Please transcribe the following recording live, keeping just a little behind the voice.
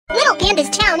Panda's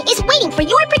town is waiting for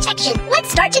your protection.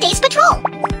 Let's start today's patrol.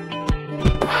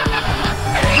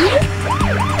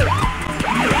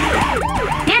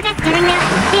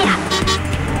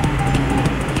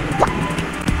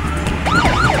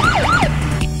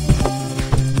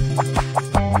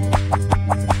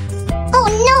 Oh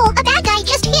no, a bad guy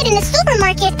just hid in the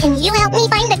supermarket. Can you help me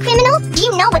find the criminal? Do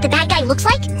you know what the bad guy looks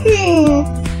like?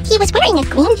 He was wearing a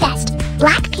green vest,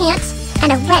 black pants,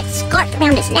 and a red scarf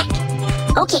around his neck.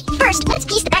 Okay, first, let's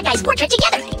piece the bad guy's portrait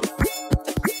together.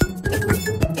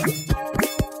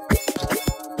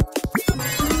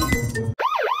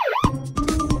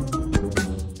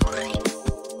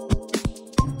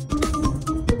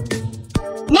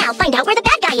 Now find out where the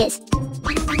bad guy is.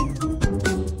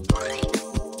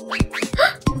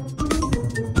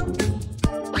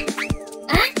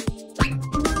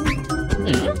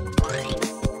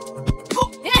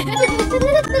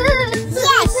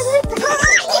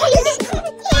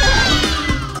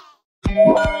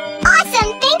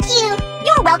 Awesome, thank you.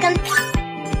 You're welcome.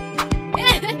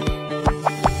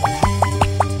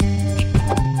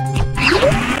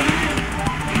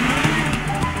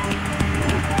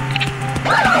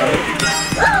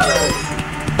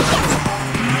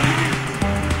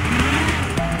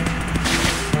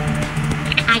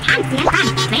 I can't see a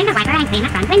front. Clean the wiper and clean the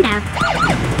front window.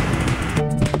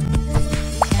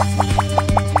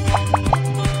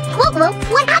 Whoa,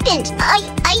 what happened?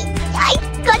 I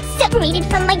got separated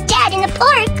from my dad in the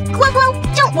park. Whoa,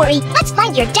 don't worry. Let's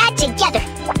find your dad together.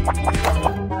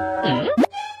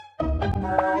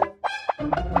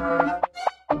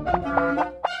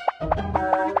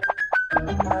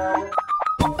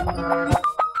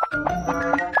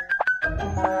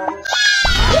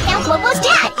 You found Quovo's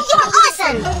dad. You're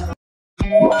awesome.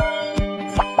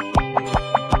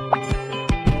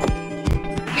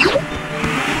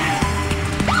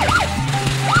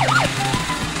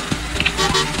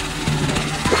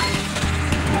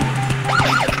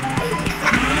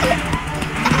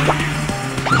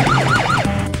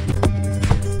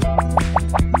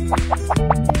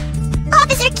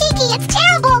 Officer Kiki, it's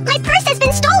terrible! My purse has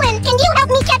been stolen! Can you help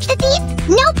me catch the thief?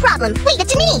 No problem. Leave it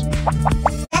to me.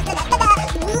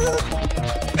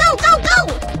 Go!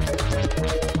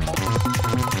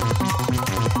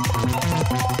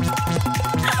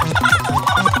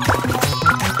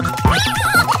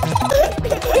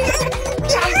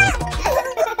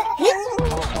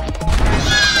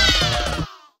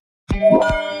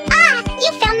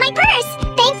 You found my purse!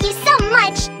 Thank you so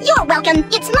much! You're welcome!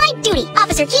 It's my duty!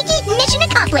 Officer Kiki, mission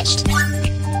accomplished!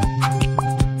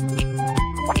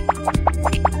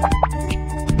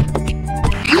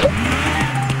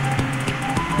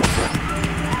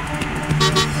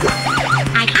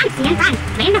 I can't see in front.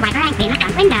 Clean the wiper and clean the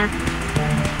front window.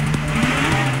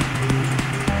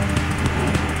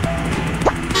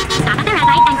 Stop at the red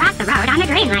light and cross the road on the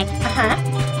green light.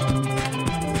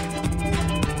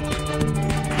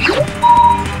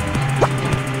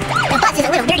 The bus is a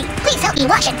little dirty. Please help me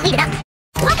wash and clean it up.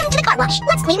 Welcome to the car wash.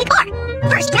 Let's clean the car.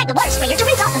 First, grab the water sprayer to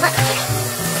rinse off the mud.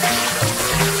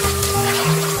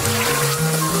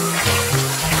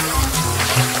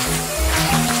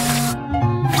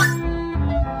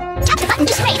 Tap the button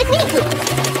to spray the cleaning fluid.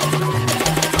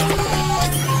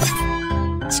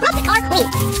 Scrub the car clean.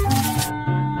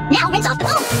 Now rinse off the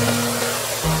foam.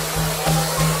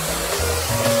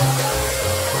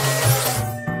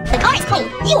 The car is clean.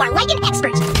 You are like an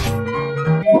expert.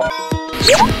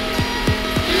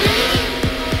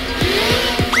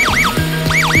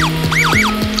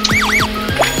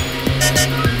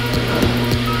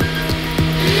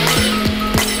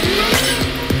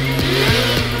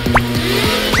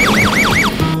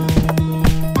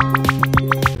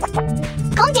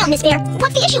 Calm down, Miss Bear.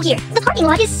 What's the issue here? The parking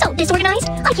lot is so disorganized.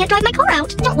 I can't drive my car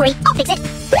out. Don't worry, I'll fix it.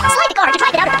 Slide the car to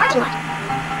drive it out of the parking lot.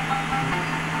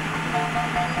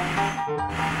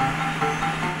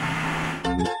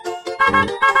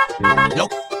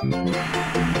 Nope.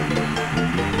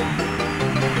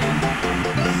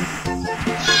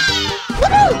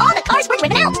 Woohoo! All the cars were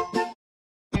driven out.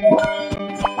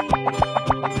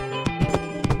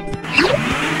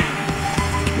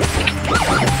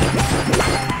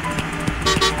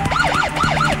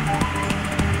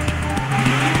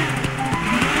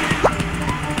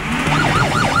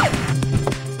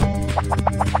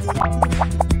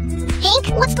 Hank,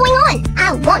 what's going on?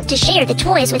 I want to share the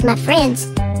toys with my friends,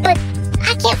 but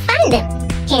I can't find them.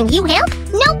 Can you help?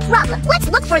 No problem. Let's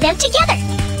look for them together.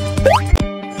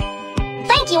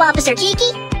 Thank you, Officer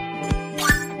Kiki.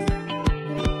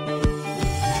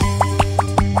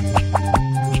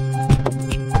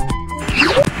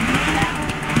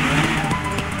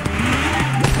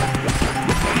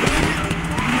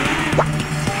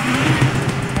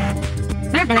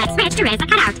 to raise the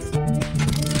cutout.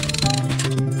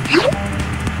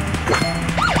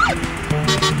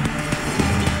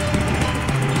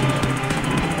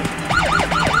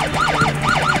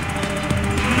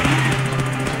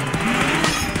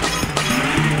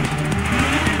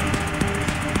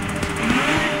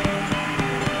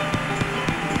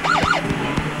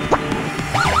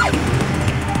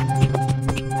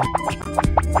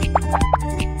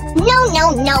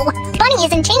 No. Bunny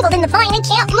is entangled in the vine and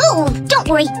can't move. Don't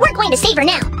worry, we're going to save her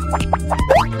now.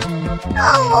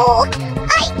 Oh,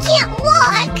 I can't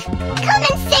walk. Come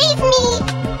and save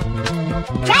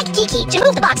me. Drag Kiki to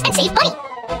move the box and save Bunny.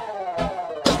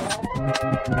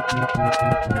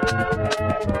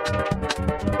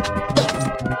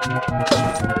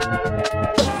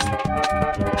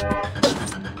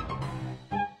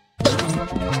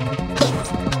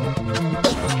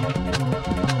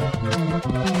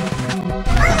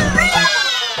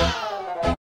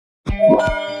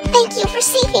 Thank you for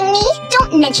saving me.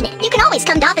 Don't mention it. You can always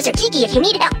come to Officer Kiki if you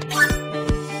need help.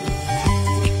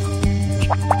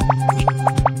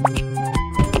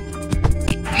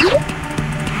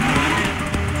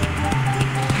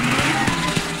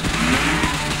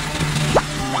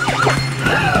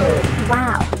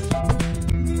 Wow.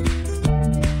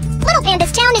 Little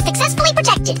Panda's town is successfully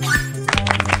protected.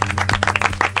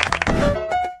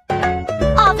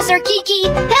 Officer Kiki,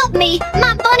 help me!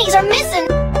 My bunnies are missing!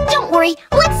 Don't worry,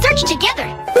 let's search together!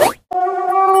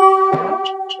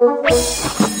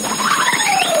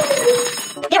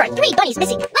 There are 3 bunnies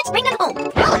missing. Let's bring them home.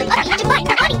 Follow the bunny to find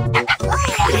our bunny.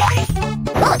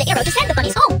 Follow the arrow to send the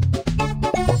bunnies home.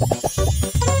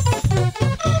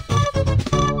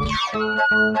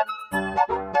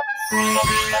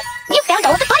 You found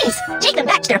all of the bunnies. Take them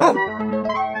back to their home.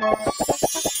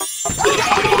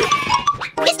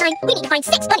 This time, we need to find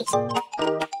 6 bunnies.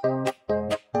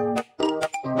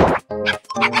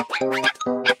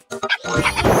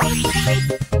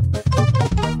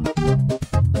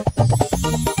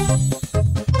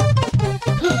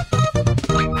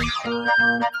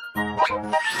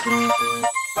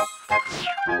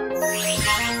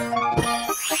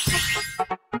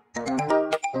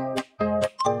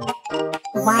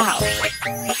 Wow.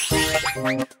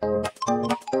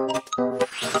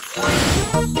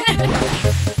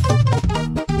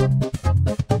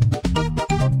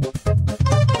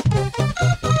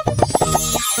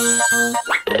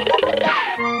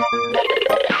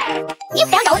 You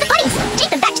found all of the bunnies! Take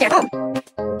them back to their home!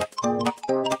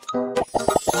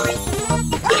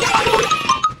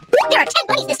 There are 10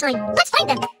 bunnies this time! Let's find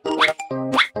them!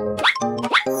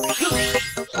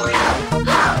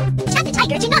 Tap the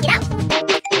tiger to knock it out!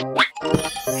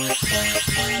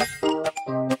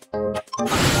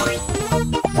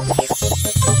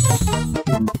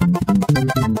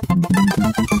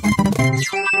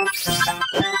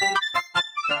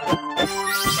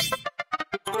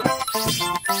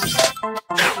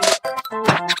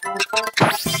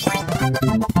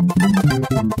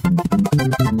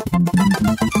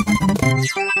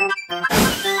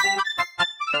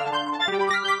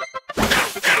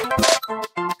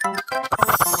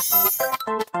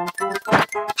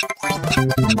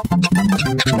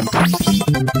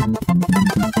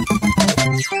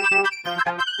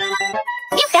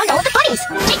 You found all of the bunnies!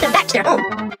 Take them back to their home!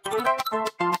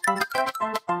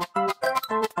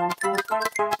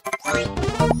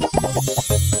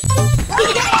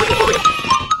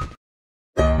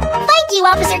 Thank you,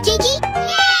 Officer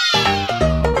Kiki!